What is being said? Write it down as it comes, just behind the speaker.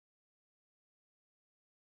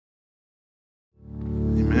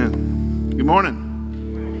Morning.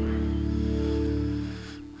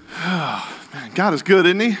 Oh, man, God is good,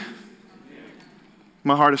 isn't he?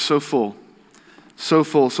 My heart is so full, so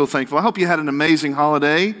thankful. I hope you had an amazing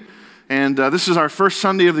holiday. And this is our first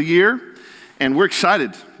Sunday of the year, and we're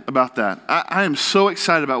excited about that. I am so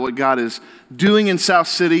excited about what God is doing in South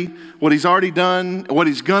City, what he's already done, what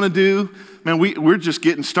he's going to do. Man, we're just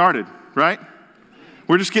getting started, right?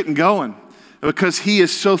 We're just getting going because he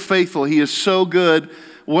is so faithful. He is so good.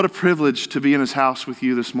 What a privilege to be in his house with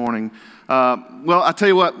you this morning. Well, I tell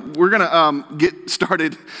you what, we're going to get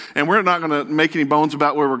started, and we're not going to make any bones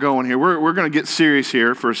about where we're going here. We're going to get serious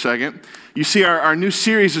here for a second. You see, our new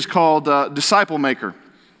series is called Disciple+Maker.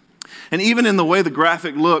 And even in the way the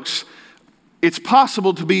graphic looks, it's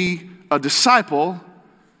possible to be a disciple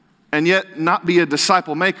and yet not be a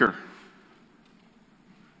disciple-maker.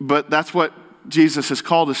 But that's what Jesus has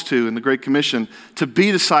called us to in the Great Commission, to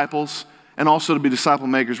be disciples and also to be disciple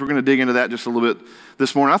makers. We're going to dig into that just a little bit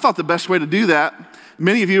this morning. I thought the best way to do that,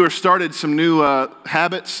 many of you have started some new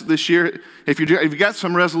habits this year. If you got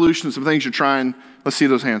some resolutions, some things you're trying, let's see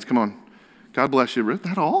those hands. Come on. God bless you. Is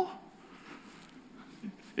that all?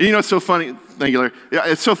 You know, it's so funny. Thank you, Larry. Yeah,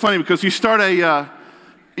 it's so funny because you start a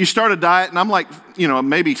diet, and I'm like,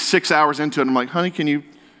 maybe 6 hours into it, and I'm like, honey, can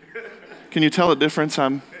you tell the difference?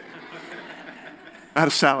 I had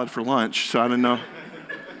a salad for lunch, so I didn't know.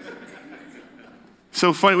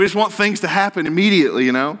 So funny, we just want things to happen immediately,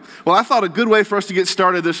 Well, I thought a good way for us to get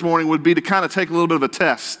started this morning would be to kind of take a little bit of a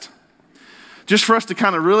test. Just for us to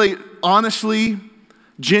kind of really honestly,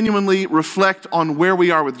 genuinely reflect on where we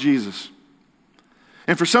are with Jesus.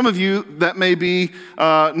 And for some of you, that may be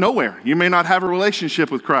nowhere. You may not have a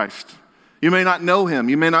relationship with Christ. You may not know him.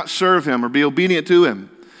 You may not serve him or be obedient to him.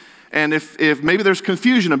 And if maybe there's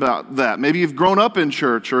confusion about that, maybe you've grown up in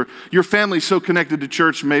church or your family's so connected to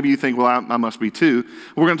church, maybe you think, well, I must be too.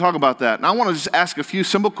 We're going to talk about that. And I want to just ask a few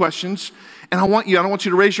simple questions. And I don't want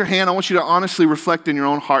you to raise your hand. I want you to honestly reflect in your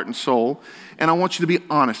own heart and soul. And I want you to be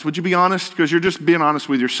honest. Would you be honest? Because you're just being honest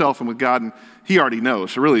with yourself and with God, and he already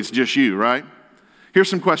knows. So really, it's just you, right? Here's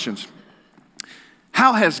some questions.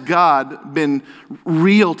 How has God been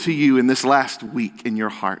real to you in this last week in your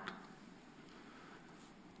heart?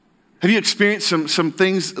 Have you experienced some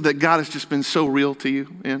things that God has just been so real to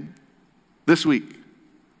you in this week?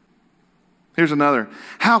 Here's another.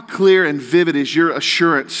 How clear and vivid is your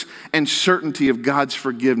assurance and certainty of God's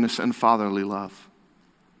forgiveness and fatherly love?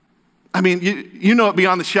 I mean, you know it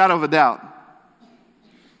beyond the shadow of a doubt.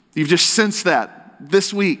 You've just sensed that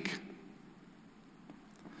this week.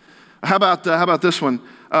 How about this one?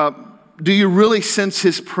 Do you really sense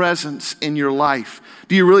his presence in your life?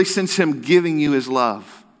 Do you really sense him giving you his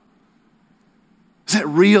love? Is that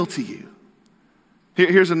real to you?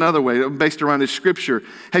 Here's another way, based around his scripture.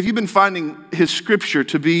 Have you been finding his scripture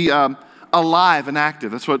to be alive and active?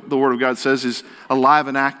 That's what the Word of God says is alive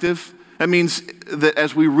and active. That means that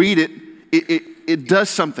as we read it, it does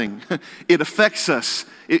something. It affects us.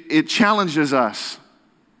 It challenges us.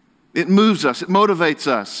 It moves us. It motivates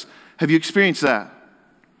us. Have you experienced that?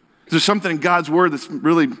 Is there something in God's Word that's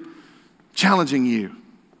really challenging you?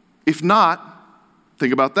 If not,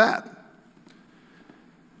 think about that.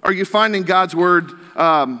 Are you finding God's Word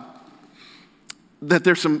that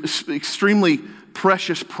there's some extremely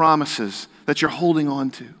precious promises that you're holding on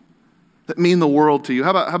to that mean the world to you? How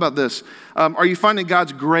about this? Are you finding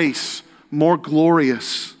God's grace more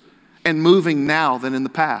glorious and moving now than in the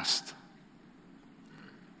past?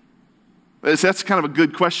 That's kind of a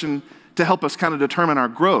good question to help us kind of determine our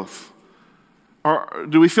growth. Or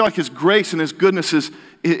do we feel like his grace and his goodness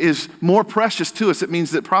is more precious to us? It means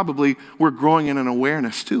that probably we're growing in an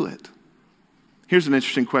awareness to it. Here's an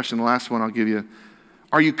interesting question, the last one I'll give you.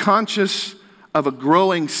 Are you conscious of a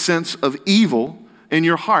growing sense of evil in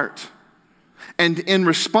your heart? And in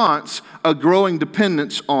response, a growing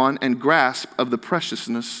dependence on and grasp of the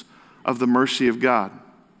preciousness of the mercy of God?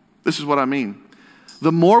 This is what I mean.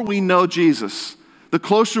 The more we know Jesus, the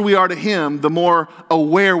closer we are to him, the more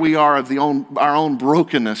aware we are of our own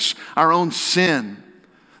brokenness, our own sin,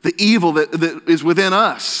 the evil that is within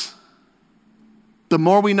us. The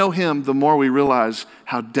more we know him, the more we realize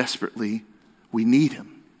how desperately we need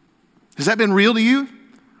him. Has that been real to you?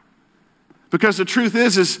 Because the truth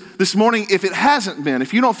is this morning, if it hasn't been,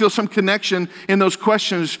 if you don't feel some connection in those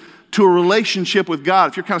questions to a relationship with God,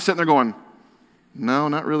 if you're kind of sitting there going, no,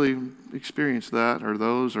 not really experienced that or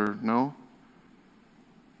those or no.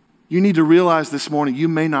 You need to realize this morning you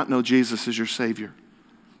may not know Jesus as your Savior.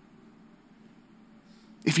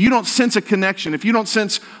 If you don't sense a connection, if you don't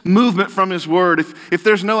sense movement from his word, if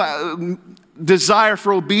there's no desire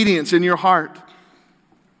for obedience in your heart,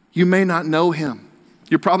 you may not know him.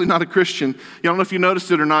 You're probably not a Christian. I don't know if you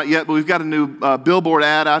noticed it or not yet, but we've got a new billboard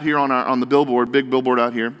ad out here on the billboard, big billboard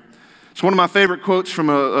out here. It's one of my favorite quotes from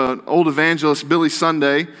an old evangelist, Billy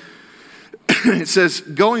Sunday. It says,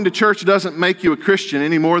 "Going to church doesn't make you a Christian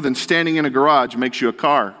any more than standing in a garage makes you a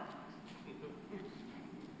car."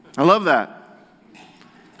 I love that.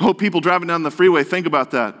 I hope people driving down the freeway think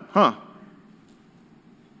about that.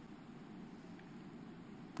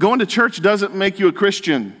 Going to church doesn't make you a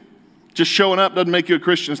Christian. Just showing up doesn't make you a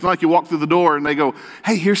Christian. It's not like you walk through the door and they go,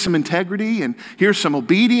 "Hey, here's some integrity and here's some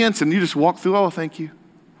obedience," and you just walk through, "Oh, thank you."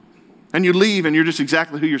 And you leave and you're just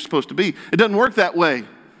exactly who you're supposed to be. It doesn't work that way.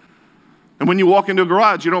 And when you walk into a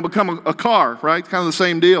garage, you don't become a car, right? Kind of the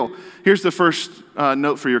same deal. Here's the first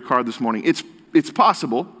note for your card this morning. It's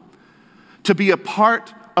possible to be a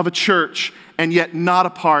part of a church and yet not a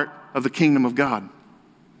part of the kingdom of God.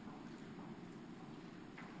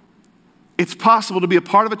 It's possible to be a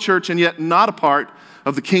part of a church and yet not a part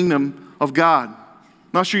of the kingdom of God.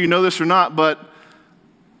 Not sure you know this or not, but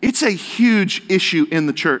it's a huge issue in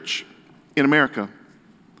the church in America.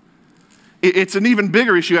 It's an even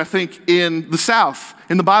bigger issue, I think, in the South,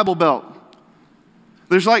 in the Bible Belt.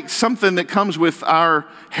 There's like something that comes with our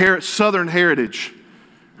Southern heritage,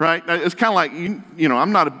 right? It's kind of like, you know,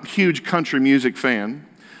 I'm not a huge country music fan.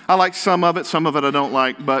 I like some of it I don't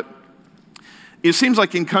like, but it seems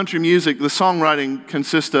like in country music, the songwriting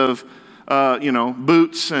consists of,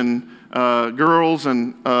 boots and girls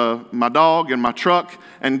and my dog and my truck,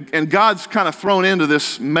 and God's kind of thrown into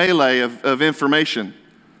this melee of information,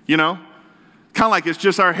 you know? Kind of like it's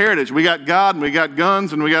just our heritage. We got God and we got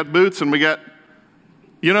guns and we got boots and we got,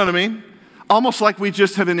 you know what I mean? Almost like we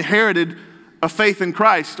just have inherited a faith in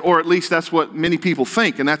Christ, or at least that's what many people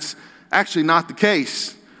think, and that's actually not the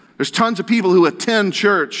case. There's tons of people who attend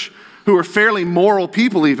church who are fairly moral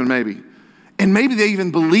people even maybe, and maybe they even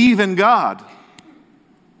believe in God,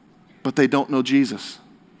 but they don't know Jesus.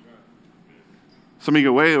 Some of you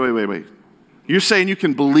go, wait. You're saying you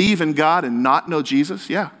can believe in God and not know Jesus?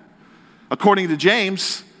 Yeah. According to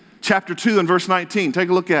James, chapter 2 and verse 19, take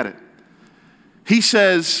a look at it. He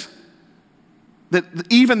says that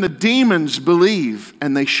even the demons believe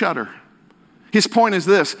and they shudder. His point is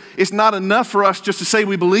this: it's not enough for us just to say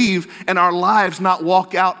we believe and our lives not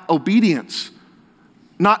walk out obedience,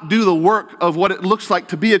 not do the work of what it looks like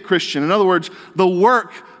to be a Christian. In other words, the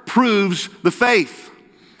work proves the faith.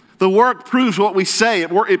 The work proves what we say.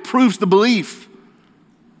 It proves the belief.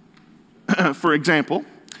 For example,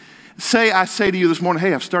 I say to you this morning,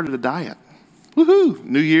 "Hey, I've started a diet." Woohoo!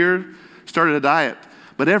 New year, started a diet.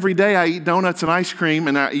 But every day I eat donuts and ice cream,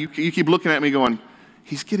 and you keep looking at me going,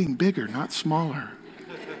 "He's getting bigger, not smaller."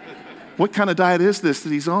 What kind of diet is this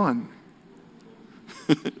that he's on?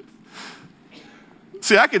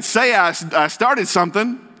 See, I could say I started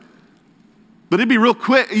something, but it'd be real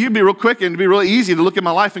quick. You'd be real quick, and it'd be really easy to look at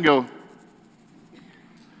my life and go,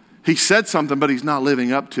 "He said something, but he's not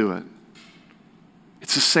living up to it."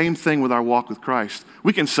 It's the same thing with our walk with Christ.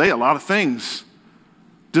 We can say a lot of things.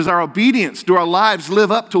 Do our lives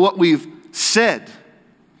live up to what we've said?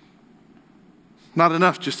 Not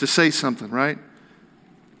enough just to say something, right?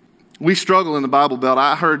 We struggle in the Bible Belt.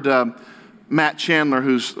 I heard Matt Chandler,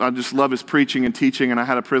 I just love his preaching and teaching, and I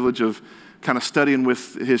had a privilege of kind of studying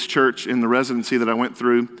with his church in the residency that I went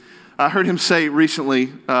through. I heard him say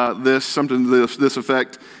recently something to this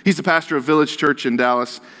effect. He's the pastor of Village Church in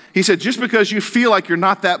Dallas. He said, just because you feel like you're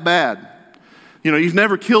not that bad, you've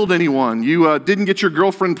never killed anyone, you didn't get your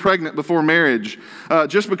girlfriend pregnant before marriage,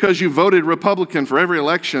 just because you voted Republican for every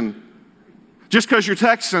election, just because you're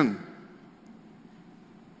Texan,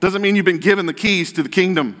 doesn't mean you've been given the keys to the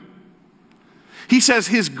kingdom. He says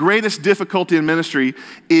his greatest difficulty in ministry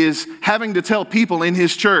is having to tell people in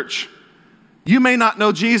his church, you may not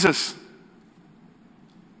know Jesus.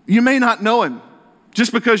 You may not know him.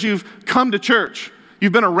 Just because you've come to church,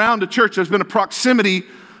 you've been around a church, there's been a proximity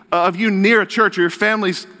of you near a church or your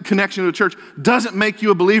family's connection to a church, doesn't make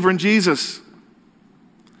you a believer in Jesus.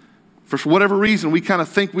 For whatever reason, we kind of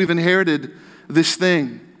think we've inherited this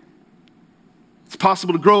thing. It's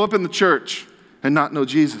possible to grow up in the church and not know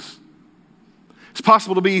Jesus. It's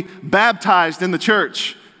possible to be baptized in the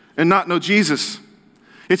church and not know Jesus.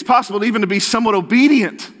 It's possible even to be somewhat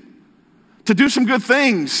obedient, to do some good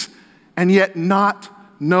things, and yet not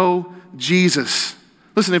know Jesus.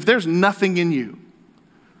 Listen, if there's nothing in you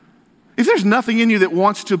that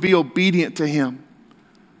wants to be obedient to him,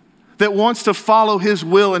 that wants to follow his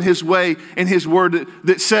will and his way and his word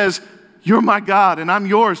that says, you're my God and I'm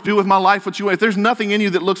yours, do with my life what you want. If there's nothing in you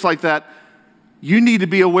that looks like that, you need to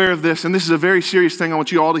be aware of this, and this is a very serious thing I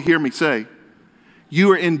want you all to hear me say.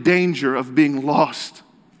 You are in danger of being lost.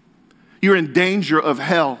 You're in danger of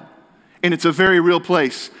hell. And it's a very real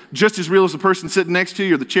place. Just as real as the person sitting next to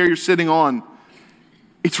you or the chair you're sitting on.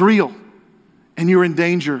 It's real. And you're in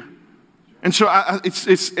danger. And so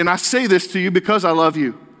I say this to you because I love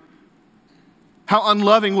you. How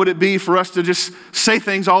unloving would it be for us to just say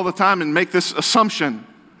things all the time and make this assumption?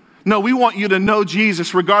 No, we want you to know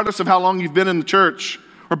Jesus regardless of how long you've been in the church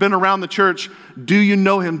or been around the church. Do you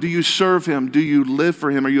know him? Do you serve him? Do you live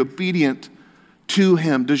for him? Are you obedient to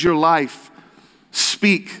him? Does your life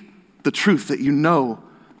speak the truth that you know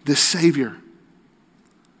this Savior?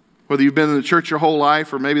 Whether you've been in the church your whole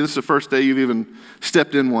life or maybe this is the first day you've even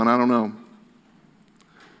stepped in one, I don't know.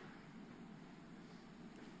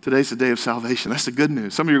 Today's the day of salvation. That's the good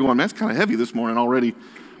news. Some of you are going, man, it's kind of heavy this morning already.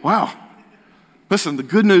 Wow. Listen, the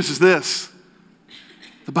good news is this.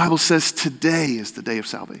 The Bible says today is the day of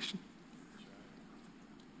salvation.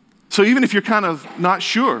 So even if you're kind of not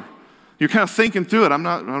sure, you're kind of thinking through it, I'm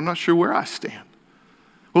not sure where I stand.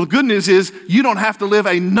 Well, the good news is you don't have to live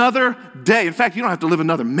another day. In fact, you don't have to live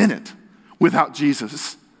another minute without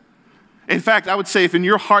Jesus. In fact, I would say if in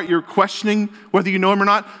your heart you're questioning whether you know him or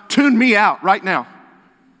not, tune me out right now.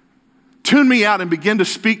 Tune me out and begin to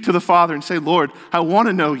speak to the Father and say, Lord, I want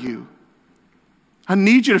to know you. I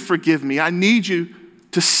need you to forgive me. I need you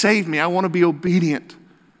to save me. I want to be obedient.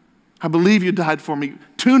 I believe you died for me.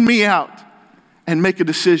 Tune me out and make a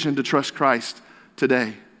decision to trust Christ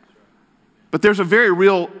today. But there's a very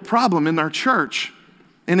real problem in our church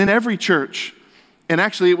and in every church. And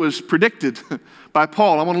actually it was predicted by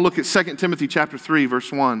Paul. I want to look at 2 Timothy chapter 3,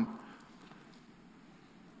 verse 1.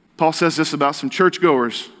 Paul says this about some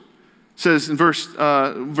churchgoers. It says in verse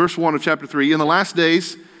 1 of chapter 3, in the last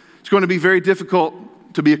days, it's going to be very difficult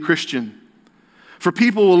to be a Christian. For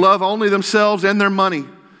people will love only themselves and their money.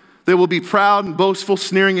 They will be proud and boastful,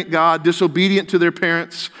 sneering at God, disobedient to their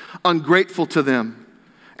parents, ungrateful to them,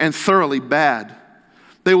 and thoroughly bad.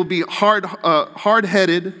 They will be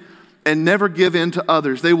hard-headed and never give in to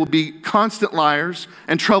others. They will be constant liars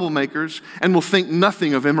and troublemakers and will think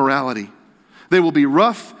nothing of immorality. They will be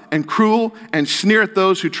rough and cruel and sneer at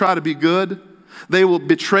those who try to be good. They will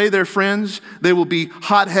betray their friends. They will be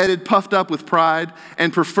hot-headed, puffed up with pride,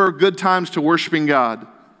 and prefer good times to worshiping God.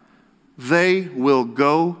 They will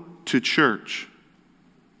go to church.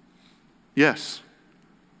 Yes,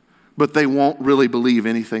 but they won't really believe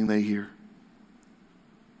anything they hear.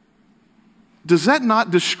 Does that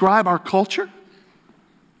not describe our culture?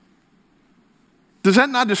 Does that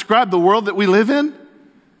not describe the world that we live in?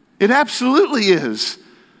 It absolutely is.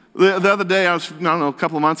 The other day, a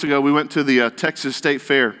couple of months ago, we went to the Texas State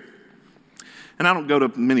Fair. And I don't go to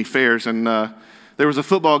many fairs. And there was a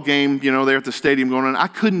football game, there at the stadium going on. I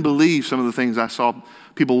couldn't believe some of the things I saw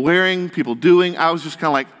people wearing, people doing. I was just kind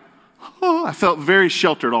of like, oh, I felt very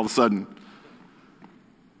sheltered all of a sudden.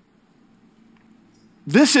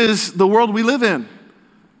 This is the world we live in.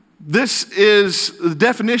 This is the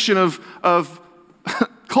definition of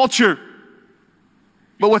culture.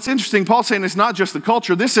 But what's interesting, Paul's saying it's not just the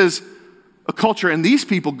culture. This is a culture, and these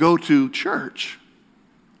people go to church.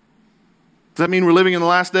 Does that mean we're living in the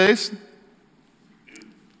last days?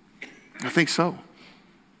 I think so.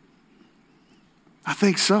 I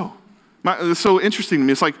think so. It's so interesting to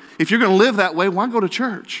me. It's like, if you're going to live that way, why go to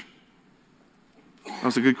church?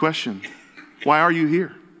 That's a good question. Why are you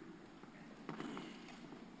here?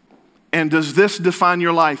 And does this define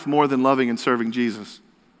your life more than loving and serving Jesus?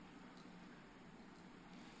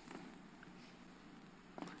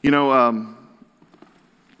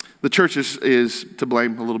 The church is to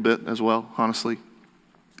blame a little bit as well, honestly.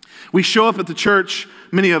 We show up at the church,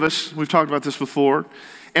 many of us, we've talked about this before,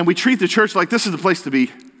 and we treat the church like this is the place to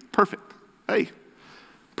be perfect. Hey,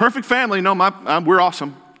 perfect family. No, we're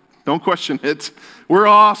awesome. Don't question it. We're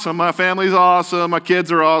awesome. My family's awesome. My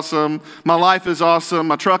kids are awesome. My life is awesome.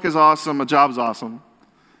 My truck is awesome. My job is awesome.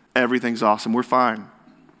 Everything's awesome. We're fine.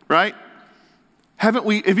 Right? Have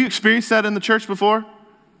you experienced that in the church before?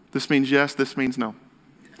 This means yes, this means no.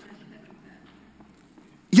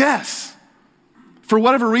 Yes. For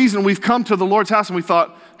whatever reason, we've come to the Lord's house and we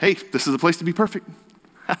thought, hey, this is a place to be perfect.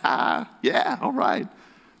 Yeah, all right.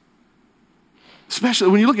 Especially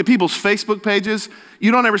when you look at people's Facebook pages,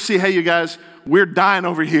 you don't ever see, hey, you guys, we're dying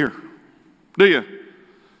over here. Do you?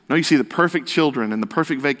 No, you see the perfect children and the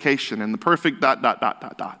perfect vacation and the perfect ...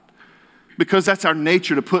 Because that's our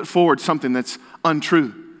nature to put forward something that's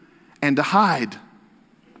untrue and to hide.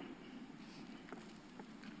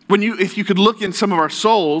 If you could look in some of our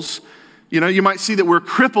souls, you might see that we're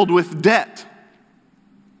crippled with debt.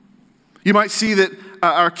 You might see that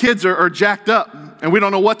our kids are jacked up and we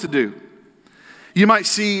don't know what to do. You might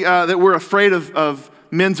see that we're afraid of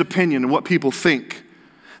men's opinion and what people think.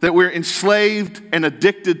 that we're enslaved and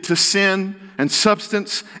addicted to sin and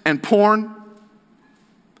substance and porn,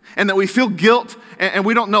 and that we feel guilt and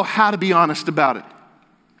we don't know how to be honest about it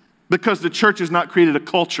because the church has not created a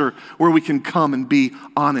culture where we can come and be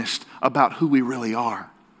honest about who we really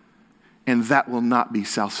are. And that will not be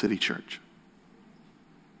South City Church.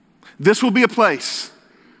 This will be a place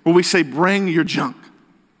where we say, bring your junk.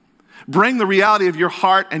 Bring the reality of your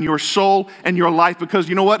heart and your soul and your life, because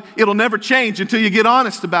you know what? It'll never change until you get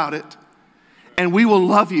honest about it. And we will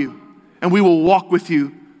love you and we will walk with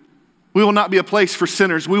you. We will not be a place for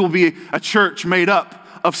sinners. We will be a church made up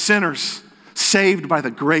of sinners saved by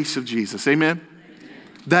the grace of Jesus. Amen?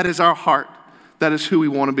 That is our heart. That is who we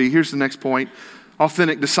want to be. Here's the next point.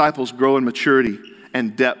 Authentic disciples grow in maturity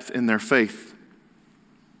and depth in their faith.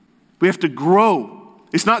 We have to grow.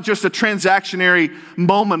 It's not just a transactionary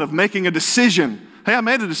moment of making a decision. Hey, I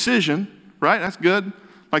made a decision, right? That's good.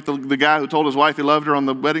 Like the guy who told his wife he loved her on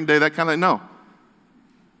the wedding day, that kind of thing. No.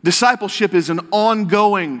 Discipleship is an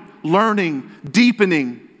ongoing, learning,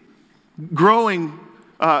 deepening, growing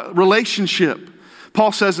relationship.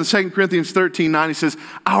 Paul says in 2 Corinthians 13:9, he says,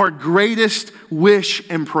 our greatest wish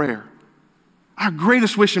and prayer, our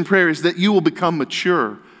greatest wish and prayer is that you will become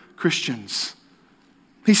mature Christians.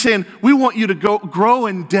 He's saying, we want you to grow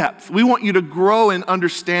in depth. We want you to grow in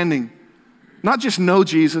understanding. Not just know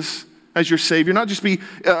Jesus as your Savior, not just be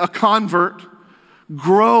a convert.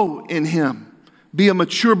 Grow in Him. Be a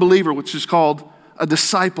mature believer, which is called a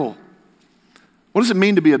disciple. What does it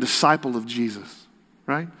mean to be a disciple of Jesus,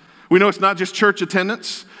 right? We know it's not just church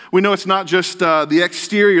attendance. We know it's not just the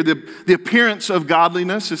exterior, the appearance of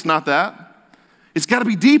godliness. It's not that. It's got to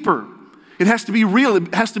be deeper. It has to be real.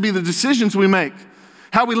 It has to be the decisions we make.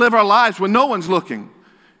 How we live our lives when no one's looking.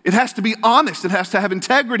 It has to be honest. It has to have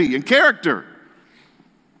integrity and character.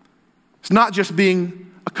 It's not just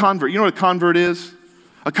being a convert. You know what a convert is?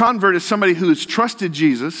 A convert is somebody who has trusted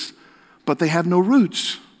Jesus, but they have no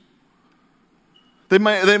roots. They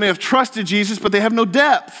may have trusted Jesus, but they have no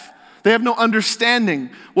depth. They have no understanding.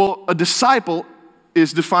 Well, a disciple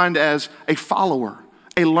is defined as a follower,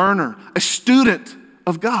 a learner, a student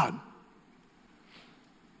of God.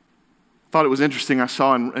 Thought it was interesting. I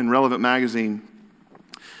saw in Relevant Magazine,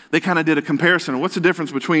 they kind of did a comparison. What's the difference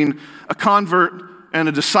between a convert and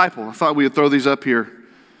a disciple? I thought we would throw these up here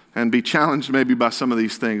and be challenged maybe by some of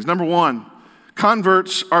these things. Number one,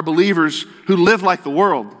 converts are believers who live like the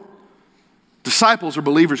world. Disciples are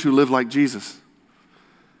believers who live like Jesus.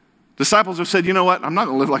 Disciples have said, you know what? I'm not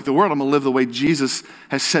going to live like the world. I'm going to live the way Jesus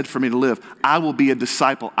has said for me to live. I will be a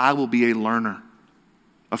disciple. I will be a learner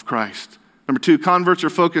of Christ. Number two, converts are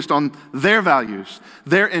focused on their values,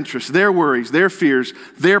 their interests, their worries, their fears,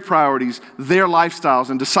 their priorities, their lifestyles.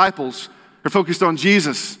 And disciples are focused on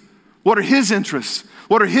Jesus. What are His interests?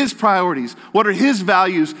 What are His priorities? What are His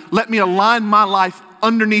values? Let me align my life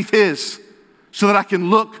underneath His so that I can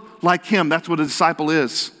look like Him. That's what a disciple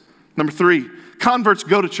is. Number three, converts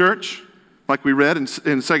go to church, like we read in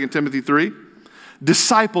 2 Timothy 3.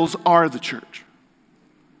 Disciples are the church.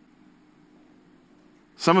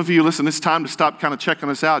 Some of you, listen, it's time to stop kind of checking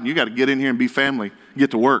us out, and you got to get in here and be family,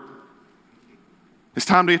 get to work. It's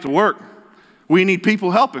time to get to work. We need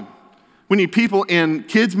people helping. We need people in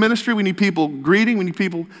kids ministry. We need people greeting. We need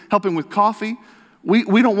people helping with coffee.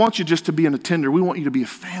 We don't want you just to be an attender. We want you to be a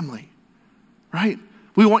family, right?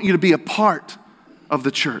 We want you to be a part of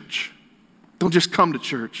the church. Don't just come to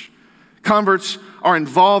church. Converts are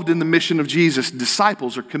involved in the mission of Jesus.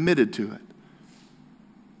 Disciples are committed to it.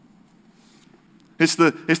 It's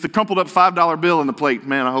the crumpled up $5 bill in the plate.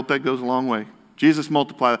 Man, I hope that goes a long way. Jesus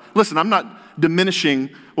multiply that. Listen, I'm not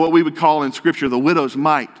diminishing what we would call in Scripture the widow's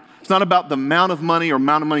mite. It's not about the amount of money or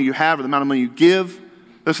amount of money you have or the amount of money you give.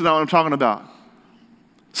 That's not what I'm talking about.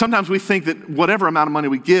 Sometimes we think that whatever amount of money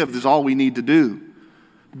we give is all we need to do.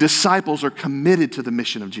 Disciples are committed to the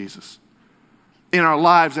mission of Jesus. In our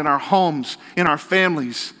lives, in our homes, in our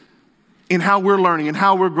families, in how we're learning, in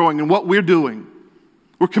how we're growing, and what we're doing.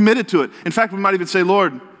 We're committed to it. In fact, we might even say,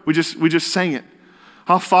 Lord, we just sang it.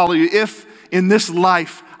 I'll follow you. If in this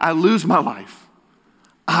life I lose my life,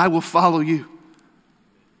 I will follow you.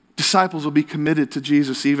 Disciples will be committed to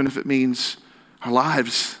Jesus even if it means our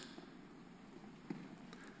lives.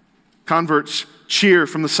 Converts cheer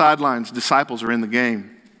from the sidelines. Disciples are in the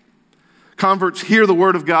game. Converts hear the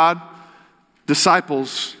word of God.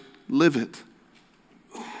 Disciples live it.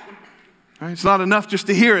 Right? It's not enough just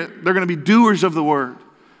to hear it. They're going to be doers of the word.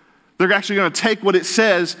 They're actually going to take what it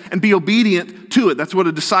says and be obedient to it. That's what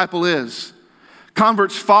a disciple is.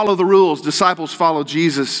 Converts follow the rules. Disciples follow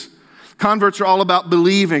Jesus. Converts are all about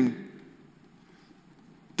believing.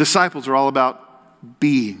 Disciples are all about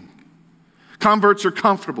being. Converts are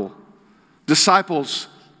comfortable. Disciples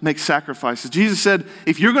make sacrifices. Jesus said,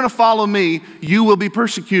 if you're going to follow me, you will be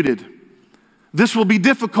persecuted. This will be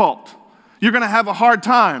difficult. You're going to have a hard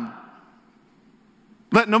time.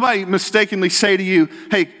 Let nobody mistakenly say to you,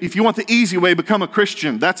 hey, if you want the easy way, become a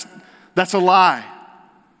Christian. That's a lie.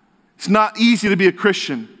 It's not easy to be a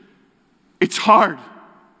Christian. It's hard.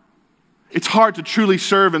 It's hard to truly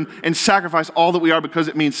serve and sacrifice all that we are, because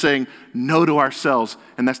it means saying no to ourselves,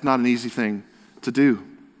 and that's not an easy thing to do.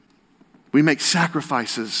 We make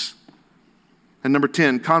sacrifices. And number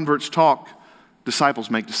 10, converts talk, disciples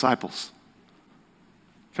make disciples.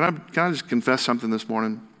 Can I just confess something this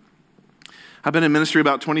morning? I've been in ministry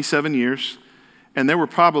about 27 years, and there were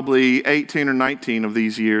probably 18 or 19 of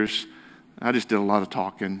these years I just did a lot of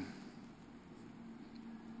talking.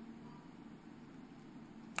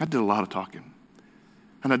 I did a lot of talking,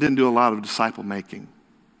 and I didn't do a lot of disciple making.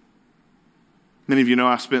 Many of you know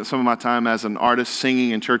I spent some of my time as an artist singing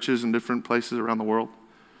in churches in different places around the world.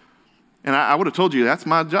 And I would have told you that's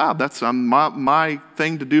my job. That's my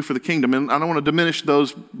thing to do for the kingdom. And I don't want to diminish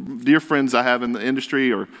those dear friends I have in the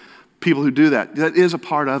industry or people who do that. That is a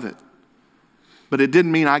part of it. But it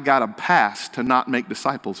didn't mean I got a pass to not make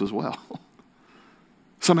disciples as well.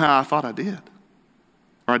 Somehow I thought I did.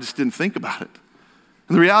 Or I just didn't think about it.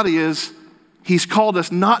 And the reality is, he's called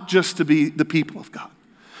us not just to be the people of God,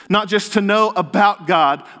 not just to know about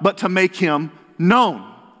God, but to make him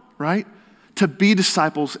known, right? To be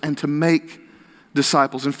disciples and to make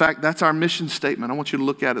disciples. In fact, that's our mission statement. I want you to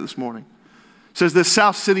look at it this morning. It says this: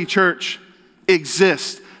 South City Church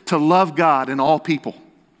exists to love God and all people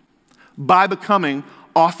by becoming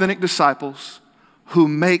authentic disciples who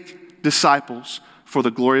make disciples for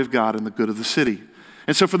the glory of God and the good of the city.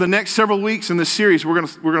 And so for the next several weeks in this series, we're going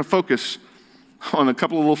to focus on a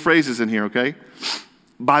couple of little phrases in here, okay?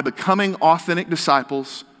 By becoming authentic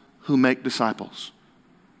disciples who make disciples.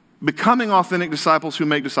 Becoming authentic disciples who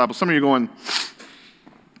make disciples. Some of you are going,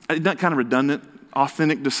 isn't that kind of redundant?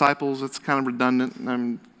 Authentic disciples, that's kind of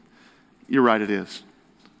redundant. You're right, it is.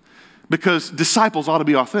 Because disciples ought to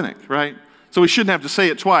be authentic, right? So we shouldn't have to say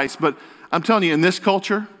it twice, but I'm telling you, in this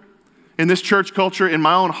culture, in this church culture, in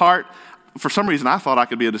my own heart, for some reason I thought I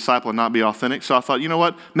could be a disciple and not be authentic. So I thought, you know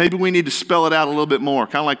what? Maybe we need to spell it out a little bit more.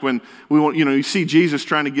 Kind of like when you see Jesus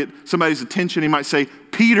trying to get somebody's attention, he might say,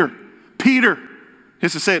 Peter, Peter. He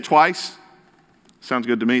has to say it twice. Sounds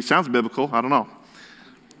good to me. Sounds biblical. I don't know.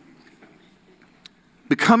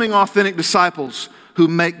 Becoming authentic disciples who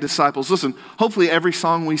make disciples. Listen, hopefully every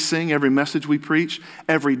song we sing, every message we preach,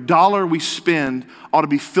 every dollar we spend ought to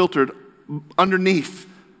be filtered underneath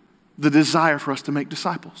the desire for us to make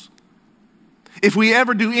disciples. If we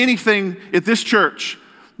ever do anything at this church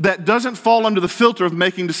that doesn't fall under the filter of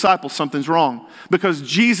making disciples, something's wrong. Because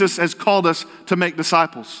Jesus has called us to make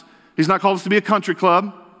disciples. He's not called us to be a country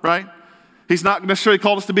club, right? He's not necessarily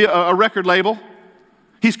called us to be a record label.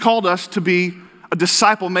 He's called us to be a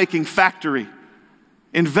disciple-making factory,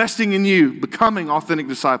 investing in you, becoming authentic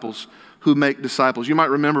disciples who make disciples. You might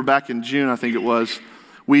remember back in June, I think it was,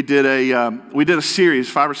 we did a series,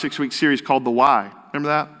 5 or 6 week series called The Why. Remember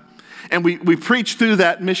that? And we preached through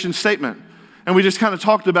that mission statement. And we just kind of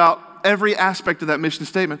talked about every aspect of that mission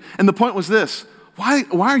statement. And the point was this: why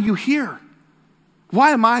are you here?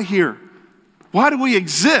 Why am I here? Why do we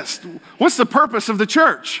exist? What's the purpose of the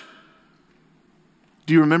church?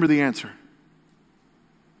 Do you remember the answer?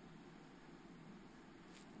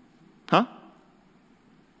 Huh?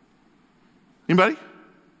 Anybody?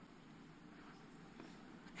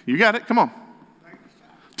 You got it? Come on.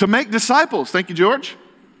 To make disciples. Thank you, George.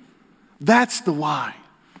 That's the why.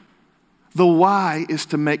 The why is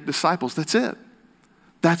to make disciples. That's it.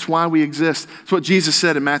 That's why we exist. That's what Jesus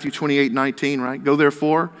said in Matthew 28:19, right? Go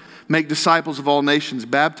therefore, make disciples of all nations,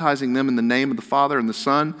 baptizing them in the name of the Father and the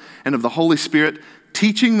Son and of the Holy Spirit,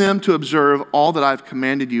 teaching them to observe all that I've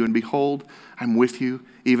commanded you. And behold, I'm with you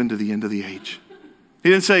even to the end of the age. He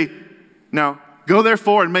didn't say, now go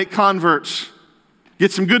therefore and make converts.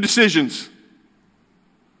 Get some good decisions.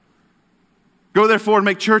 Go therefore and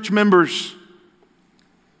make church members.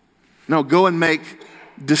 No, go and make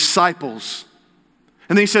disciples.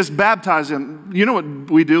 And then he says, baptize them. You know what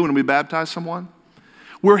we do when we baptize someone?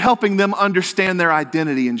 We're helping them understand their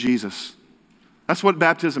identity in Jesus. That's what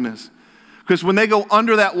baptism is. Because when they go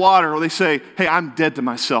under that water, or they say, hey, I'm dead to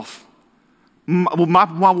myself. My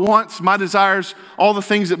wants, my desires, all the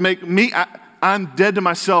things that make me, I'm dead to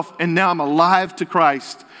myself, and now I'm alive to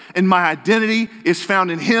Christ. And my identity is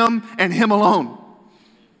found in him and him alone.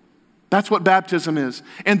 That's what baptism is.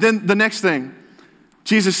 And then the next thing,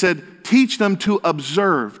 Jesus said, teach them to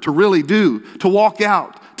observe, to really do, to walk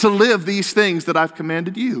out, to live these things that I've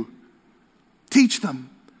commanded you. Teach them.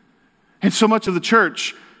 And so much of the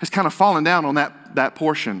church has kind of fallen down on that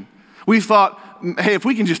portion. We've thought, hey, if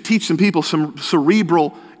we can just teach some people some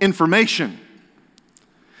cerebral information,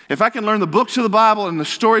 if I can learn the books of the Bible and the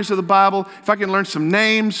stories of the Bible, if I can learn some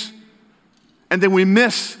names, and then we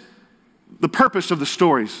miss the purpose of the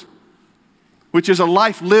stories, which is a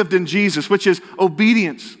life lived in Jesus, which is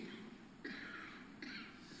obedience.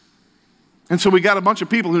 And so we got a bunch of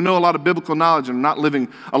people who know a lot of biblical knowledge and are not living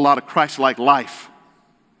a lot of Christ-like life.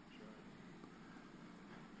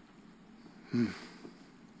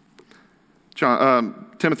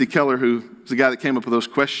 Timothy Keller, who is the guy that came up with those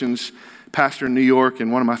questions, pastor in New York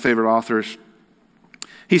and one of my favorite authors,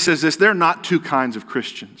 he says this: there are not two kinds of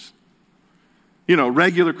Christians. You know,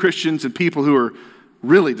 regular Christians and people who are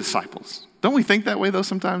really disciples. Don't we think that way though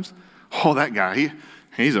sometimes? Oh, that guy,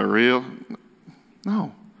 he's a real...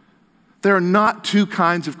 No. There are not two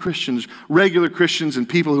kinds of Christians, regular Christians and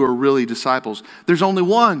people who are really disciples. There's only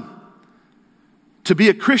one. To be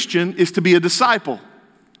a Christian is to be a disciple.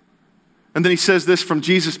 And then he says this from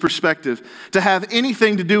Jesus' perspective: to have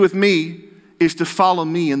anything to do with me is to follow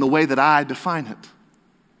me in the way that I define it.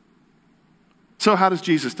 So how does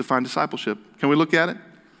Jesus define discipleship? Can we look at it?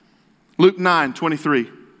 Luke 9:23.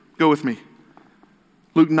 Go with me.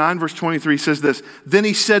 Luke 9 verse 23 says this: then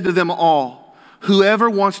he said to them all, whoever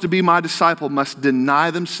wants to be my disciple must deny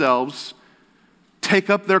themselves, take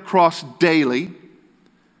up their cross daily,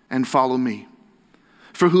 and follow me.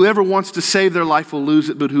 For whoever wants to save their life will lose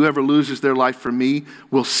it, but whoever loses their life for me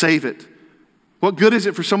will save it. What good is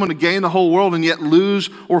it for someone to gain the whole world and yet lose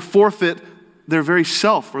or forfeit their very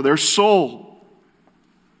self or their soul?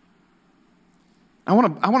 I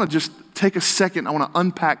want to just take a second. I want to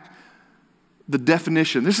unpack the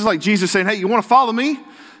definition. This is like Jesus saying, hey, you want to follow me?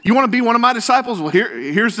 You want to be one of my disciples? Well,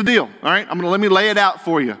 here's the deal. All right, let me lay it out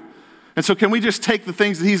for you. And so can we just take the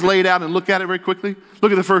things that he's laid out and look at it very quickly?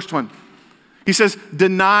 Look at the first one. He says,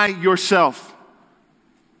 deny yourself.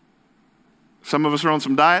 Some of us are on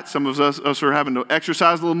some diet. Some of us are having to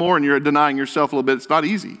exercise a little more, and you're denying yourself a little bit. It's not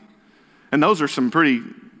easy. And those are some pretty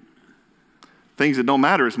things that don't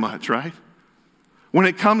matter as much, right? When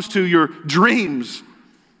it comes to your dreams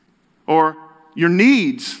or your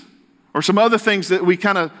needs or some other things that we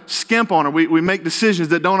kind of skimp on, or we make decisions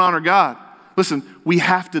that don't honor God, listen, we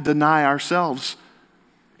have to deny ourselves.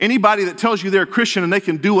 Anybody that tells you they're a Christian and they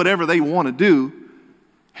can do whatever they want to do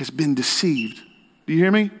has been deceived. Do you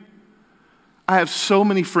hear me? I have so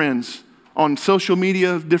many friends on social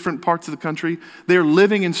media of different parts of the country. They're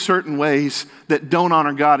living in certain ways that don't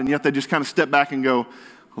honor God, and yet they just kind of step back and go,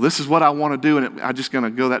 well, this is what I want to do, and I'm just going to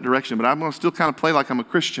go that direction, but I'm going to still kind of play like I'm a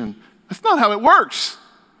Christian. That's not how it works.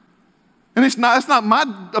 And that's not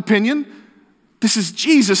my opinion. This is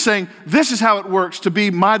Jesus saying, this is how it works to be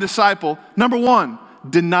my disciple. Number one,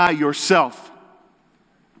 deny yourself.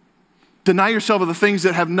 Deny yourself of the things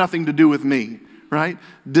that have nothing to do with me, right?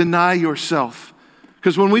 Deny yourself.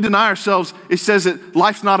 Because when we deny ourselves, it says that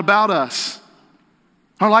life's not about us.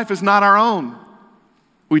 Our life is not our own.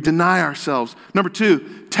 We deny ourselves. Number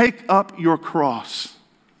two, take up your cross.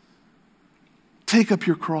 Take up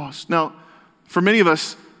your cross. Now, for many of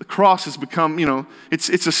us, the cross has become, it's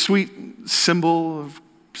a sweet symbol of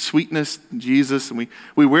sweetness, Jesus, and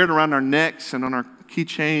we wear it around our necks and on our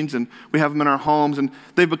keychains, and we have them in our homes, and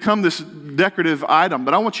they've become this decorative item.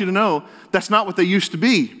 But I want you to know that's not what they used to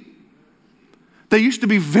be. They used to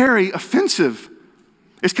be very offensive.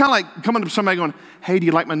 It's kind of like coming to somebody going, hey, do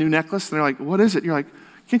you like my new necklace? And they're like, what is it? And you're like,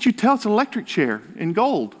 can't you tell it's an electric chair in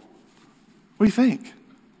gold? What do you think?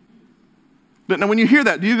 But now when you hear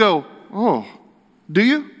that, do you go, oh, do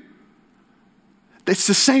you? It's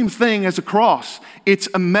the same thing as a cross. It's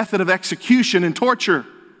a method of execution and torture.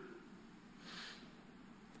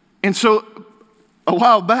 And so a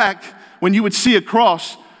while back, when you would see a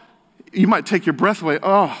cross, you might take your breath away.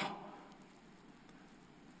 Oh,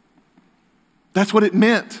 that's what it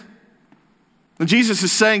meant. And Jesus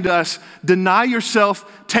is saying to us, deny yourself,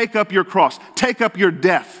 take up your cross, take up your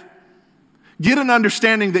death. Get an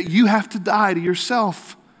understanding that you have to die to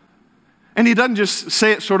yourself. And he doesn't just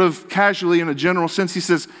say it sort of casually in a general sense. He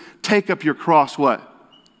says, take up your cross, what?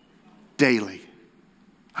 Daily.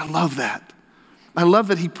 I love that. I love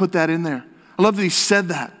that he put that in there. I love that he said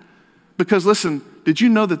that. Because listen, did you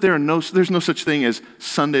know that there's no such thing as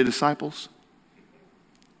Sunday disciples?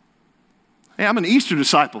 Hey, I'm an Easter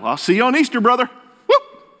disciple. I'll see you on Easter, brother. Whoop.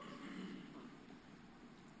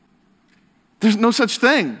 There's no such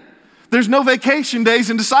thing. There's no vacation days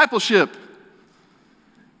in discipleship.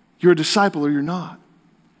 You're a disciple or you're not.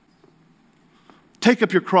 Take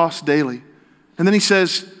up your cross daily. And then he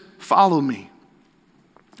says, follow me.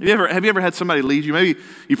 Have you ever had somebody lead you? Maybe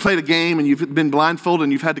you played a game and you've been blindfolded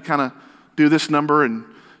and you've had to kind of do this number and,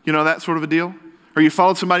 that sort of a deal? Or you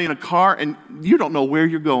followed somebody in a car and you don't know where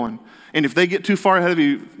you're going. And if they get too far ahead of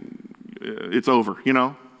you, it's over,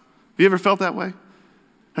 Have you ever felt that way?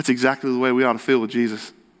 That's exactly the way we ought to feel with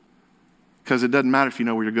Jesus. Because it doesn't matter if you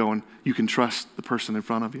know where you're going. You can trust the person in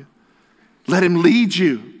front of you. Let him lead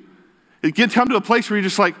you. It can come to a place where you're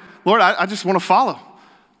just like, Lord, I just want to follow.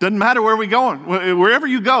 Doesn't matter where we're going. Wherever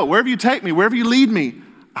you go, wherever you take me, wherever you lead me,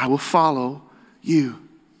 I will follow you.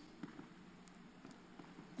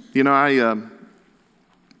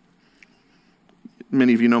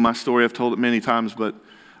 Many of you know my story. I've told it many times, but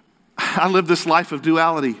I lived this life of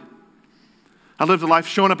duality. I lived a life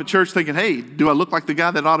showing up at church thinking, hey, do I look like the guy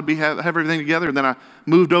that ought to have everything together? And then I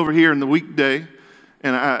moved over here in the weekday,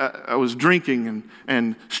 and I was drinking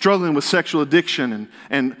and struggling with sexual addiction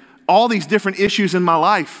and all these different issues in my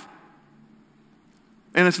life.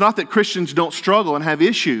 And it's not that Christians don't struggle and have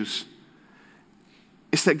issues.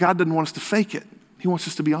 It's that God doesn't want us to fake it. He wants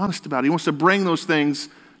us to be honest about it. He wants to bring those things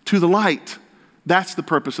to the light. That's the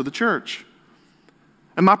purpose of the church.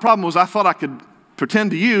 And my problem was I thought I could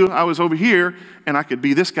pretend to you I was over here and I could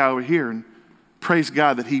be this guy over here. And praise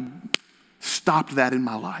God that he stopped that in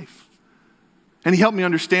my life. And he helped me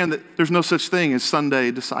understand that there's no such thing as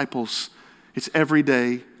Sunday disciples. It's every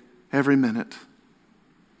day, every minute.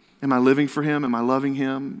 Am I living for him? Am I loving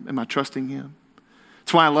him? Am I trusting him?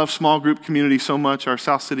 That's why I love small group community so much, our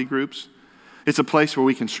South City groups. It's a place where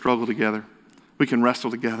we can struggle together. We can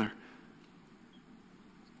wrestle together.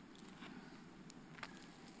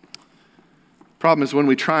 Problem is when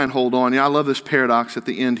we try and hold on. I love this paradox at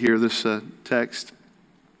the end here, this text.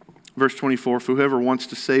 Verse 24, for whoever wants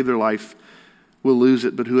to save their life will lose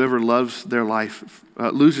it, but whoever loses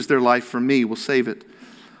their life for me will save it.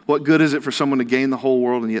 What good is it for someone to gain the whole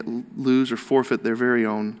world and yet lose or forfeit their very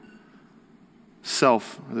own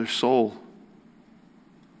self or their soul?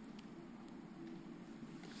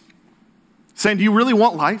 Saying, do you really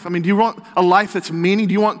want life? Do you want a life that's meaning?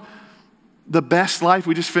 Do you want the best life?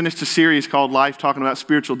 We just finished a series called Life, talking about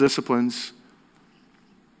spiritual disciplines.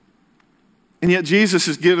 And yet Jesus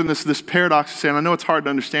has given us this paradox of saying, I know it's hard to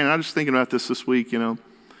understand. And I was just thinking about this week,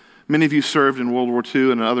 Many of you served in World War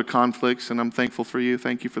II and other conflicts, and I'm thankful for you.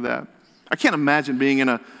 Thank you for that. I can't imagine being in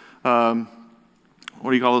a,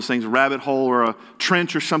 what do you call those things, a rabbit hole or a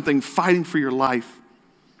trench or something, fighting for your life.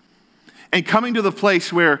 And coming to the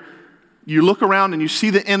place where you look around and you see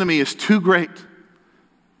the enemy is too great.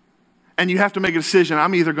 And you have to make a decision.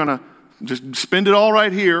 I'm either going to just spend it all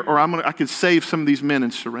right here, or I could save some of these men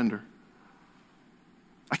and surrender.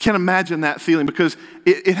 I can't imagine that feeling because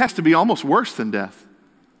it has to be almost worse than death.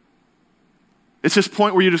 It's this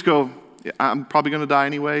point where you just go, I'm probably going to die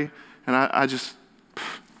anyway. And a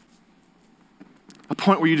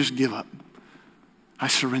point where you just give up. I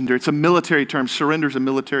surrender. It's a military term. Surrender is a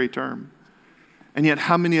military term. And yet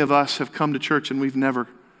how many of us have come to church and we've never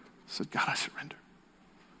said, God, I surrender.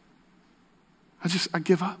 I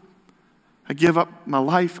give up. I give up my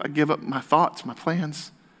life. I give up my thoughts, my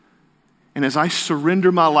plans. And as I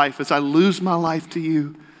surrender my life, as I lose my life to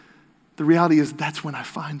you, the reality is that's when I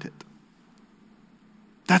find it.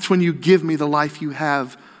 That's when you give me the life you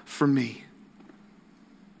have for me.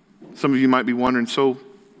 Some of you might be wondering, so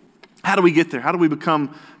how do we get there? How do we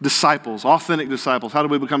become disciples, authentic disciples? How do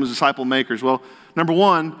we become disciple makers? Well, number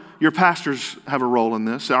one, your pastors have a role in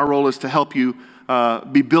this. Our role is to help you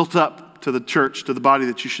be built up to the church, to the body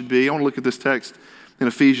that you should be. I want to look at this text in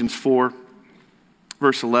Ephesians 4,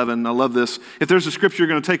 verse 11. I love this. If there's a scripture you're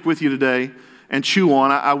going to take with you today and chew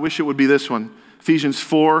on, I wish it would be this one. Ephesians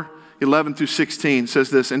 4, 11 through 16 says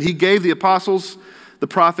this, and he gave the apostles, the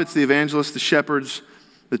prophets, the evangelists, the shepherds,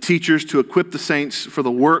 the teachers to equip the saints for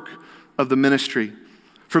the work of the ministry,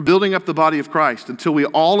 for building up the body of Christ until we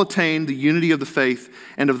all attain the unity of the faith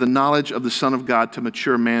and of the knowledge of the Son of God to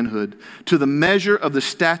mature manhood, to the measure of the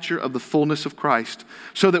stature of the fullness of Christ,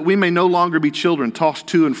 so that we may no longer be children tossed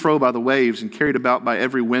to and fro by the waves and carried about by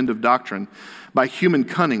every wind of doctrine, by human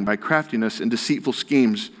cunning, by craftiness and deceitful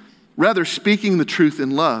schemes. Rather, speaking the truth in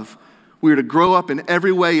love, we are to grow up in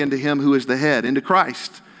every way into him who is the head, into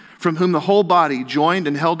Christ, from whom the whole body, joined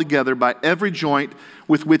and held together by every joint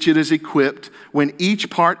with which it is equipped, when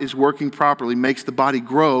each part is working properly, makes the body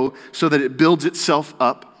grow so that it builds itself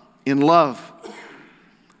up in love.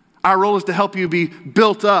 Our role is to help you be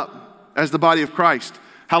built up as the body of Christ.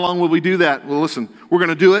 How long will we do that? Well, listen, we're going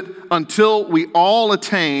to do it until we all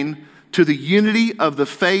attain to the unity of the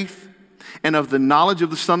faith and of the knowledge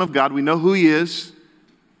of the Son of God. We know who he is.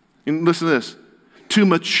 And listen to this. To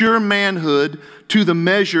mature manhood, to the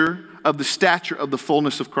measure of the stature of the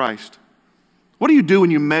fullness of Christ. What do you do when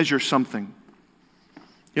you measure something?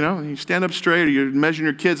 You know, you stand up straight, or you're measuring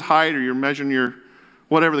your kid's height, or you're measuring your,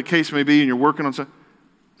 whatever the case may be, and you're working on something.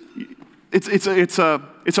 It's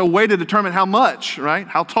a way to determine how much, right?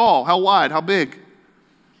 How tall, how wide, how big.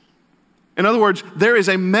 In other words, there is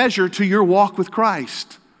a measure to your walk with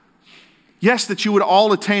Christ. Yes, that you would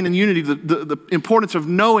all attain in unity the importance of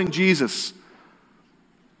knowing Jesus.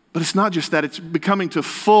 But it's not just that, it's becoming to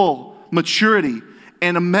full maturity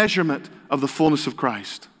and a measurement of the fullness of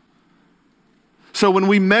Christ. So when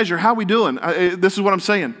we measure, how are we doing? This is what I'm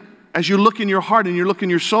saying. As you look in your heart and you look in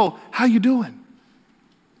your soul, how are you doing?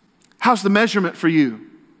 How's the measurement for you?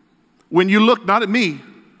 When you look, not at me,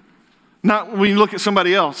 not when you look at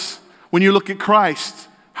somebody else, when you look at Christ,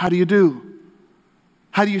 how do you do?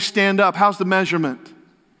 How do you stand up? How's the measurement?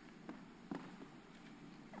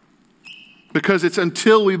 Because it's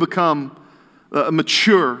until we become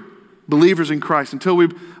mature believers in Christ, until we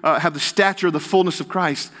have the stature of the fullness of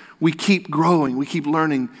Christ, we keep growing, we keep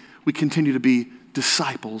learning, we continue to be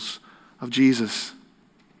disciples of Jesus.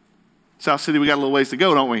 South City, we got a little ways to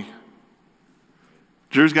go, don't we?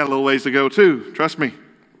 Drew's got a little ways to go too, trust me.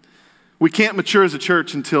 We can't mature as a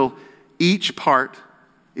church until each part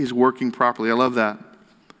is working properly. I love that.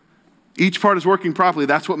 Each part is working properly.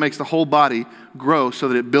 That's what makes the whole body grow so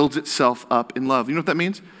that it builds itself up in love. You know what that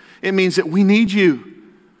means? It means that we need you.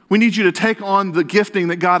 We need you to take on the gifting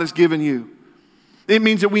that God has given you. It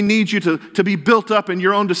means that we need you to be built up in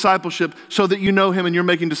your own discipleship so that you know Him and you're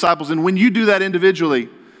making disciples. And when you do that individually,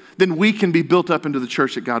 then we can be built up into the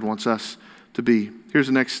church that God wants us to be. Here's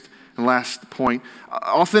the next and last point.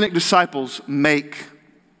 Authentic disciples make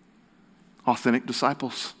authentic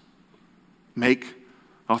disciples. Make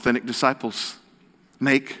authentic disciples.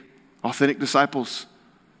 Make authentic disciples.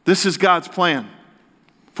 This is God's plan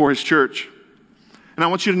for His church. And I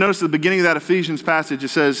want you to notice at the beginning of that Ephesians passage, it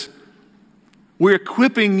says, we're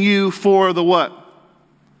equipping you for the what?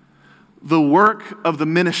 The work of the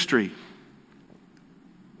ministry.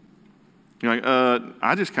 You're like,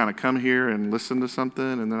 I just kind of come here and listen to something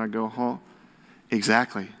and then I go home.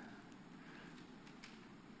 Exactly.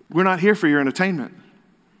 We're not here for your entertainment.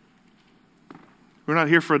 We're not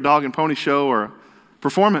here for a dog and pony show or a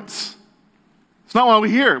performance. It's not why we're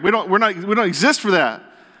here. We don't exist for that.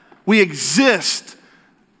 We exist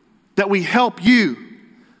that we help you.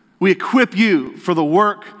 We equip you for the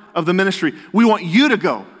work of the ministry. We want you to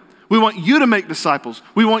go. We want you to make disciples.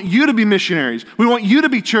 We want you to be missionaries. We want you to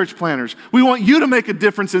be church planners. We want you to make a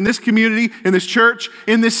difference in this community, in this church,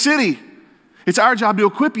 in this city. It's our job to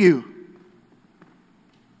equip you.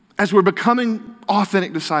 As we're becoming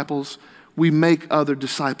authentic disciples, we make other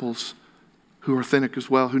disciples who are authentic as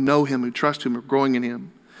well, who know Him, who trust Him, are growing in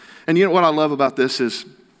Him. And you know what I love about this is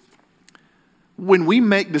when we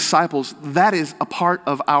make disciples, that is a part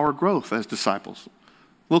of our growth as disciples.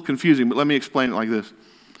 A little confusing, but let me explain it like this.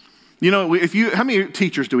 You know, how many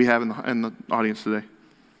teachers do we have in the audience today?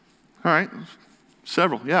 All right,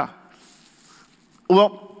 several, yeah.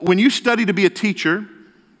 Well, when you study to be a teacher,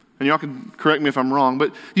 and y'all can correct me if I'm wrong,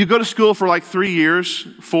 but you go to school for like 3 years,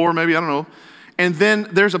 4 maybe, I don't know, and then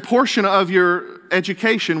there's a portion of your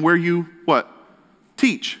education where you, what?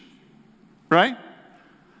 Teach, right?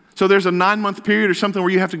 So there's a 9-month period or something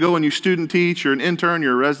where you have to go and you student teach, you're an intern,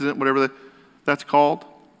 you're a resident, whatever that's called.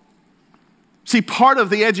 See, part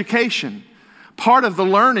of the education, part of the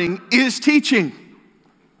learning is teaching.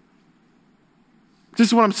 This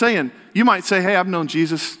is what I'm saying. You might say, hey, I've known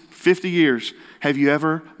Jesus 50 years. Have you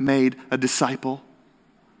ever made a disciple?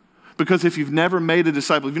 Because if you've never made a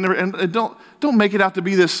disciple, and don't make it out to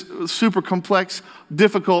be this super complex,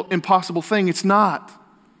 difficult, impossible thing. It's not.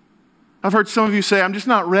 I've heard some of you say, I'm just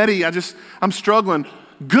not ready. I'm struggling.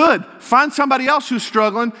 Good. Find somebody else who's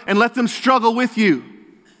struggling and let them struggle with you.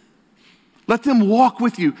 Let them walk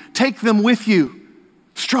with you. Take them with you.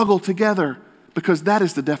 Struggle together, because that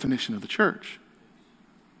is the definition of the church.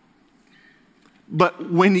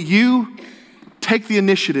 But when you take the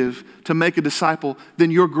initiative to make a disciple,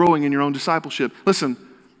 then you're growing in your own discipleship. Listen,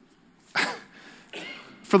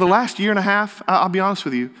 for the last year and a half, I'll be honest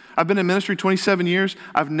with you, I've been in ministry 27 years.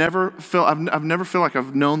 I've never felt like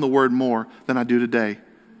I've known the word more than I do today,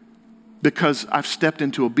 because I've stepped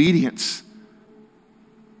into obedience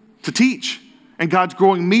to teach. And God's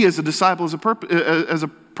growing me as a disciple, as a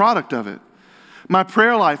product of it. My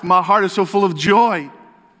prayer life, my heart is so full of joy.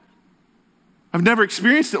 I've never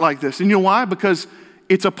experienced it like this. And you know why? Because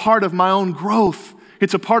it's a part of my own growth.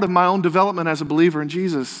 It's a part of my own development as a believer in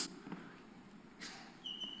Jesus.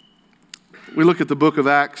 We look at the book of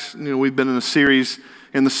Acts. You know, we've been in a series.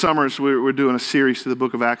 In the summers, we're doing a series to the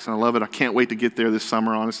book of Acts, and I love it. I can't wait to get there this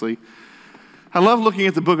summer, honestly. I love looking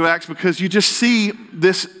at the book of Acts because you just see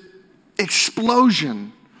this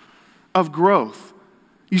explosion of growth.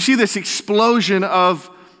 You see this explosion of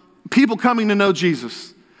people coming to know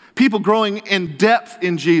Jesus, people growing in depth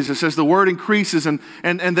in Jesus as the word increases and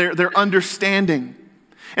their understanding.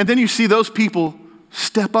 And then you see those people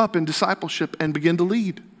step up in discipleship and begin to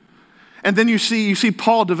lead. And then you see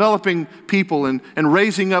Paul developing people and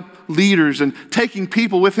raising up leaders and taking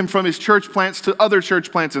people with him from his church plants to other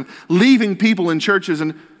church plants and leaving people in churches.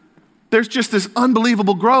 And there's just this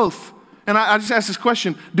unbelievable growth. And I just ask this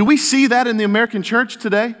question, do we see that in the American church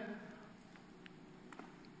today?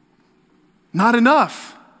 Not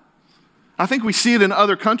enough. I think we see it in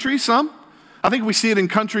other countries, some. I think we see it in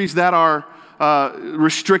countries that are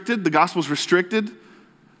restricted, the gospel's restricted.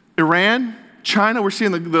 Iran, China, we're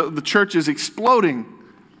seeing the church is exploding.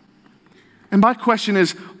 And my question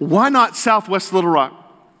is, why not Southwest Little Rock?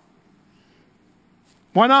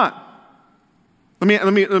 Why not?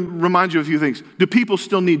 Let me remind you of a few things. Do people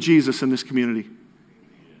still need Jesus in this community?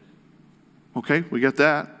 Okay, we got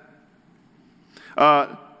that.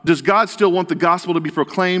 Does God still want the gospel to be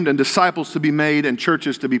proclaimed and disciples to be made and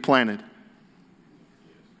churches to be planted?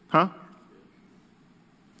 Huh?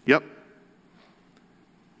 Yep.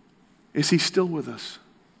 Is he still with us?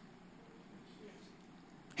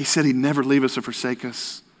 He said he'd never leave us or forsake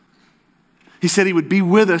us. He said he would be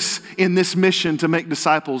with us in this mission to make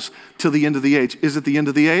disciples till the end of the age. Is it the end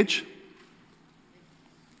of the age?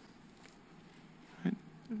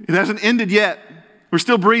 It hasn't ended yet. We're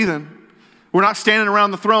still breathing. We're not standing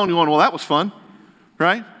around the throne going, well, that was fun,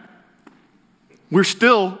 right? We're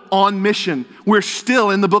still on mission. We're still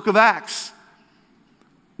in the book of Acts.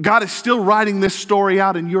 God is still writing this story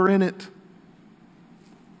out and you're in it.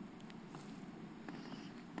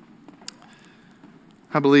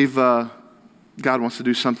 I believe God wants to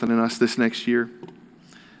do something in us this next year.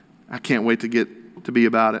 I can't wait to get to be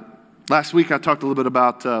about it. Last week I talked a little bit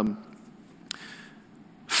about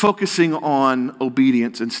focusing on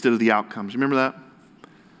obedience instead of the outcomes. Remember that?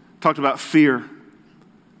 Talked about fear.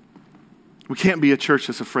 We can't be a church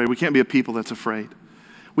that's afraid. We can't be a people that's afraid.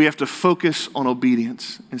 We have to focus on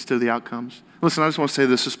obedience instead of the outcomes. Listen, I just want to say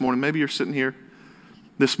this morning. Maybe you're sitting here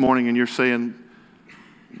this morning and you're saying,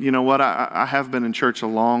 you know what, I have been in church a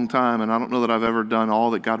long time and I don't know that I've ever done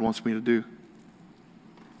all that God wants me to do.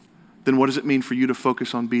 Then what does it mean for you to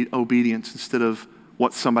focus on obedience instead of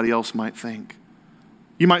what somebody else might think?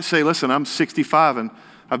 You might say, listen, I'm 65 and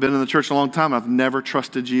I've been in the church a long time. I've never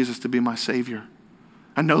trusted Jesus to be my Savior.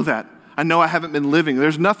 I know that. I know I haven't been living.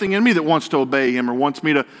 There's nothing in me that wants to obey him or wants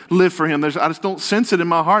me to live for him. I just don't sense it in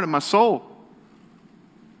my heart and my soul.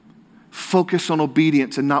 Focus on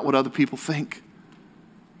obedience and not what other people think.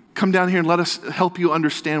 Come down here and let us help you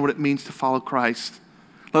understand what it means to follow Christ.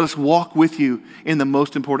 Let us walk with you in the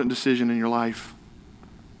most important decision in your life.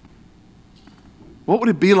 What would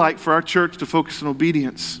it be like for our church to focus on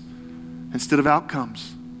obedience instead of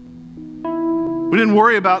outcomes? We didn't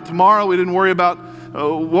worry about tomorrow. We didn't worry about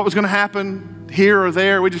what was going to happen here or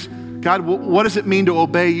there. We just, God, what does it mean to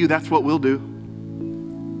obey you? That's what we'll do.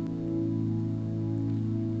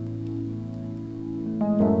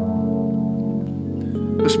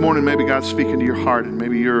 This morning, maybe God's speaking to your heart, and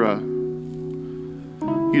maybe you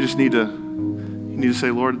just need to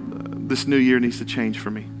say, Lord, this new year needs to change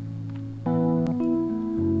for me.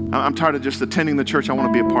 I'm tired of just attending the church. I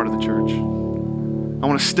want to be a part of the church. I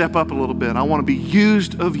want to step up a little bit. I want to be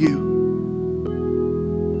used of you.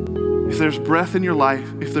 If there's breath in your life,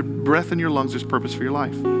 if there's breath in your lungs, there's purpose for your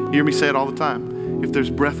life. You hear me say it all the time. If there's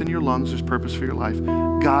breath in your lungs, there's purpose for your life.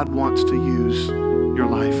 God wants to use your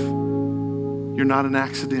life. You're not an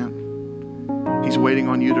accident. He's waiting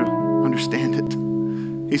on you to understand it.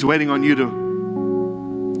 He's waiting on you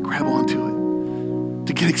to grab onto it,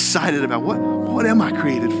 to get excited about what am I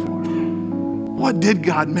created for? What did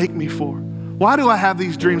God make me for? Why do I have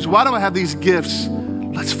these dreams? Why do I have these gifts?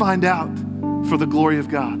 Let's find out for the glory of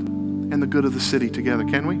God and the good of the city together,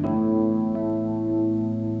 can we?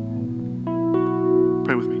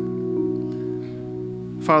 Pray with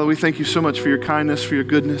me. Father, we thank you so much for your kindness, for your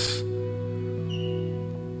goodness.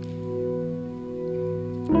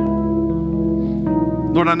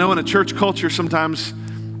 Lord, I know in a church culture sometimes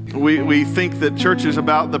we think that church is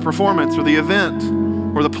about the performance or the event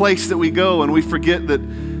or the place that we go, and we forget that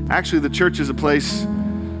actually the church is a place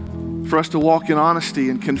for us to walk in honesty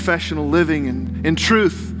and confessional living and in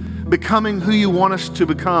truth, becoming who you want us to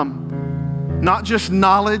become. Not just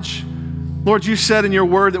knowledge. Lord, you said in your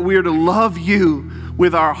word that we are to love you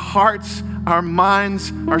with our hearts, our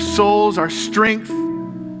minds, our souls, our strength.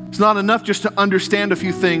 It's not enough just to understand a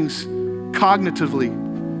few things cognitively.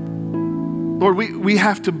 Lord, we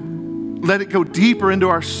have to Let it go deeper into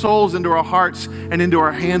our souls, into our hearts, and into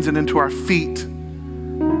our hands and into our feet.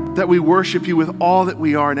 That we worship you with all that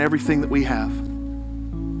we are and everything that we have.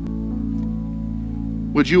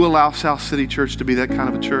 Would you allow South City Church to be that kind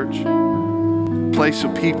of a church? Place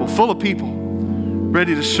of people, full of people,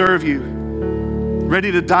 ready to serve you,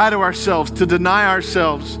 ready to die to ourselves, to deny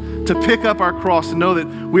ourselves, to pick up our cross and know that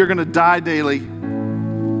we are going to die daily.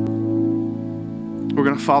 We're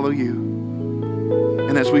going to follow you.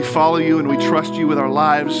 And as we follow you and we trust you with our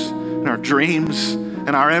lives and our dreams and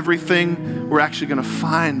our everything, we're actually going to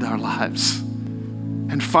find our lives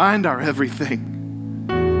and find our everything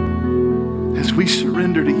as we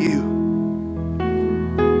surrender to you.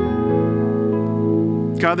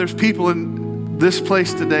 God, there's people in this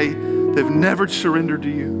place today that have never surrendered to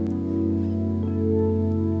you.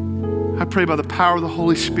 I pray by the power of the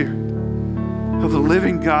Holy Spirit of the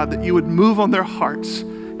living God that you would move on their hearts,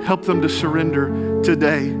 help them to surrender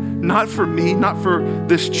today. Not for me, not for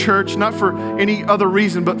this church, not for any other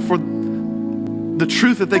reason, but for the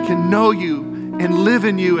truth that they can know you and live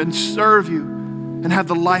in you and serve you and have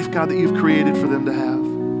the life, God, that you've created for them to have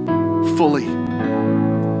fully.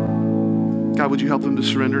 God, would you help them to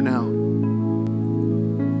surrender now?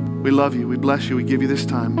 We love you. We bless you. We give you this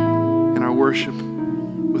time in our worship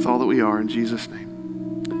with all that we are. In Jesus' name,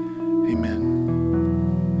 amen.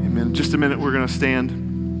 Amen. In just a minute, we're going to stand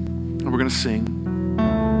and we're going to sing.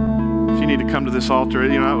 If you need to come to this altar,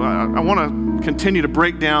 I want to continue to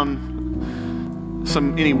break down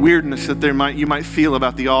any weirdness that you might feel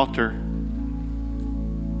about the altar.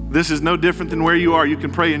 This is no different than where you are. You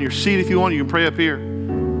can pray in your seat if you want. You can pray up here.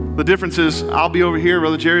 The difference is I'll be over here,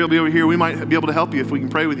 Brother Jerry will be over here. We might be able to help you if we can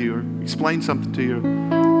pray with you or explain something to you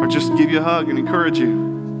or just give you a hug and encourage you.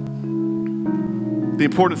 The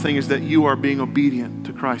important thing is that you are being obedient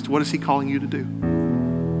to Christ. What is he calling you to do?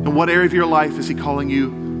 In what area of your life is he calling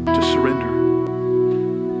you to surrender?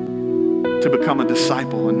 To become a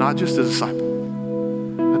disciple, and not just a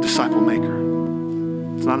disciple, a disciple maker.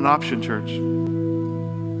 It's not an option, church.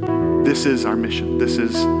 This is our mission. This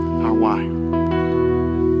is our why.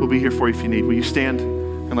 We'll be here for you if you need. Will you stand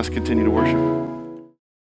and let's continue to worship?